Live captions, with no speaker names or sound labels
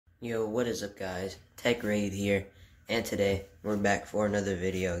Yo, what is up, guys? Tech Raid here, and today we're back for another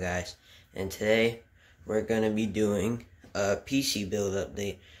video, guys. And today we're gonna be doing a PC build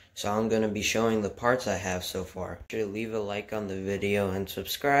update. So I'm gonna be showing the parts I have so far. Be sure to leave a like on the video and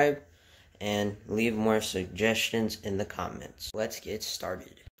subscribe, and leave more suggestions in the comments. Let's get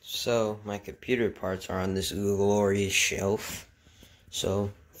started. So my computer parts are on this glorious shelf. So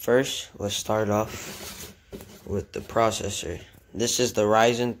first, let's start off with the processor. This is the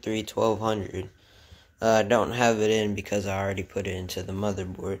Ryzen 3 1200. I don't have it in because I already put it into the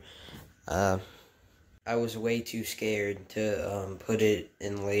motherboard. I was way too scared to put it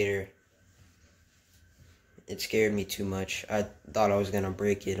in later. It scared me too much. I thought I was going to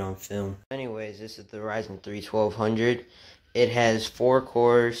break it on film. Anyways, this is the Ryzen 3 1200. It has 4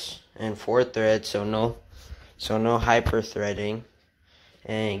 cores and 4 threads, so no hyper threading.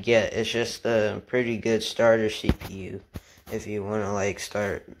 And yeah, it's just a pretty good starter CPU. If you want to like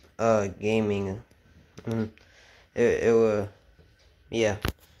start gaming, it will, yeah.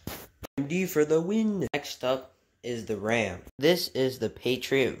 AMD for the win. Next up is the RAM. This is the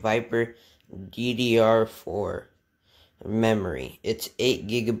Patriot Viper DDR4 memory. It's 8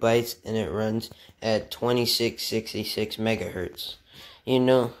 gigabytes and it runs at 2666 megahertz.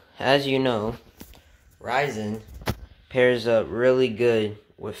 As you know, Ryzen pairs up really good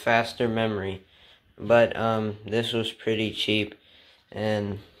with faster memory. But this was pretty cheap,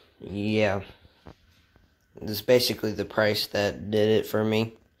 and yeah, this is basically the price that did it for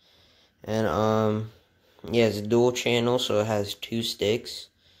me. And yeah, it's dual channel, so it has 2 sticks,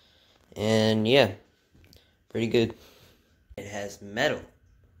 and yeah, pretty good. It has metal.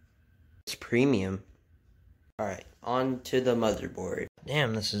 It's premium. All right, on to the motherboard.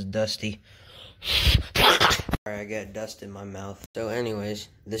 Damn, this is dusty. Alright, I got dust in my mouth. So anyways,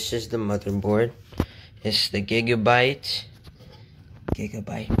 this is the motherboard. It's the Gigabyte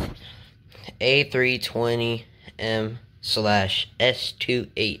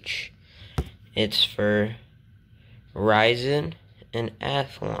A320M/S2H. It's for Ryzen and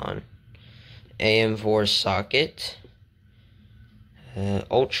Athlon. AM4 socket.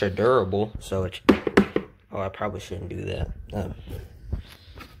 Ultra durable, so it's... Oh, I probably shouldn't do that.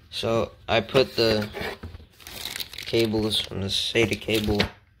 So I put the cables from the SATA cable.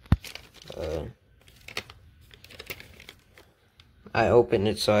 I opened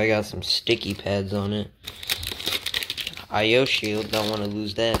it, so I got some sticky pads on it. IO shield, don't want to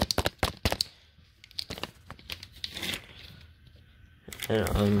lose that.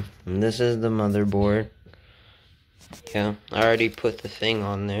 And this is the motherboard. Yeah, I already put the thing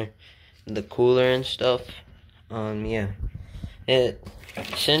on there, the cooler and stuff. Yeah,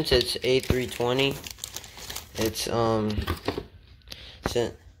 since it's A320, it's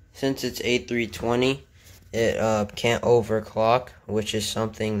since it's A320, it can't overclock, which is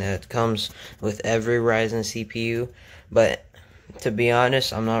something that comes with every Ryzen CPU. But to be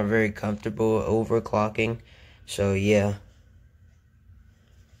honest, I'm not very comfortable with overclocking, so yeah.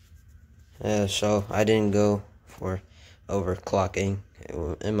 So I didn't go for overclocking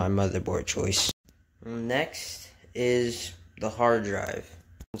in my motherboard choice. Next is the hard drive.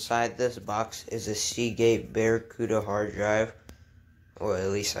 Inside this box is a Seagate Barracuda hard drive, or at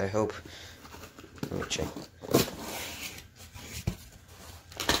least I hope. Let me check.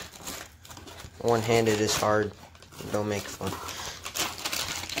 One-handed is hard. Don't make fun.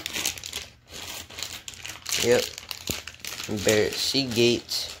 Yep.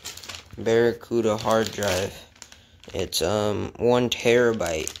 Seagate Barracuda hard drive. It's 1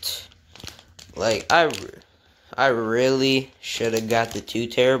 terabyte. Like I really should have got the 2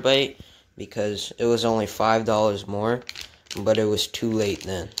 terabyte because it was only $5 more, but it was too late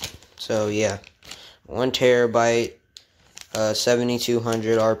then. So yeah, 1 terabyte,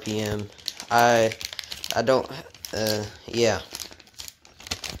 7200 RPM. I don't, yeah.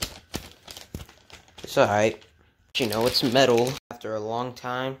 It's alright. It's metal. After a long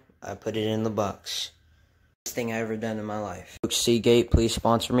time, I put it in the box. Best thing I ever done in my life. Seagate, please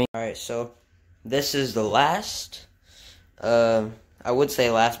sponsor me. Alright, so this is the last. I would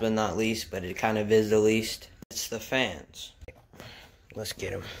say last but not least, but it kind of is the least. It's the fans. Let's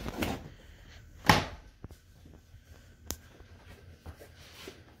get them.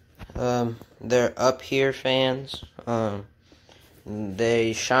 They're up here fans.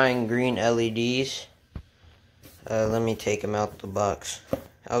 They shine green LEDs. Let me take them out the box.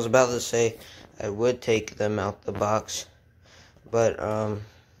 I was about to say I would take them out the box, but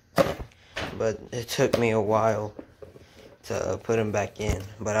it took me a while to put them back in,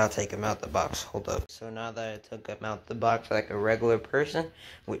 but I'll take them out the box. Hold up. So now that I took them out the box like a regular person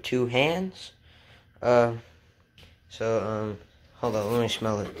with 2 hands, Hold on, let me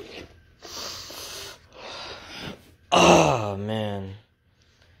smell it. Oh, man.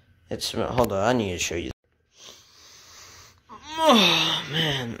 Hold on, I need to show you. Oh,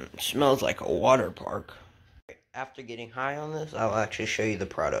 man. It smells like a water park. After getting high on this, I'll actually show you the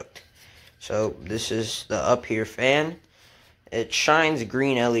product. So, this is the up here fan. It shines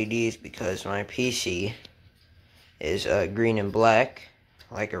green LEDs because my PC is green and black,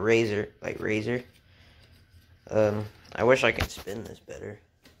 like a razor, I wish I could spin this better.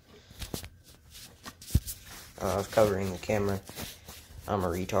 I was covering the camera. I'm a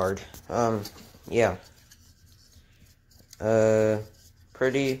retard. Yeah.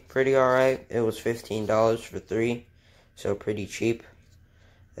 Pretty alright. It was $15 for 3, so pretty cheap.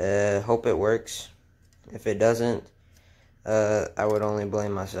 Hope it works. If it doesn't, I would only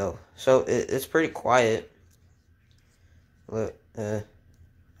blame myself. So, it's pretty quiet. Look,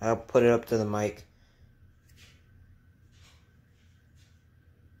 I'll put it up to the mic.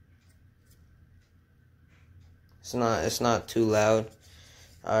 It's not too loud.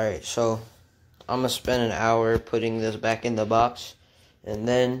 Alright, so I'm gonna spend an hour putting this back in the box, and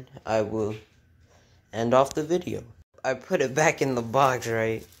then I will end off the video. I put it back in the box,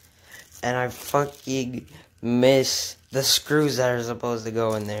 right? And I fucking miss the screws that are supposed to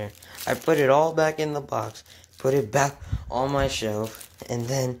go in there. I put it all back in the box, put it back on my shelf, and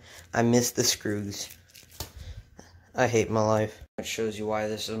then I missed the screws. I hate my life. It shows you why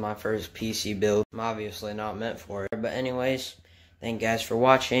this is my first PC build. I'm obviously not meant for it. But anyways, thank you guys for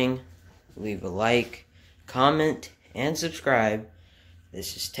watching. Leave a like, comment, and subscribe.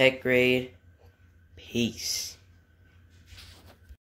 This is Tech Grade. Peace.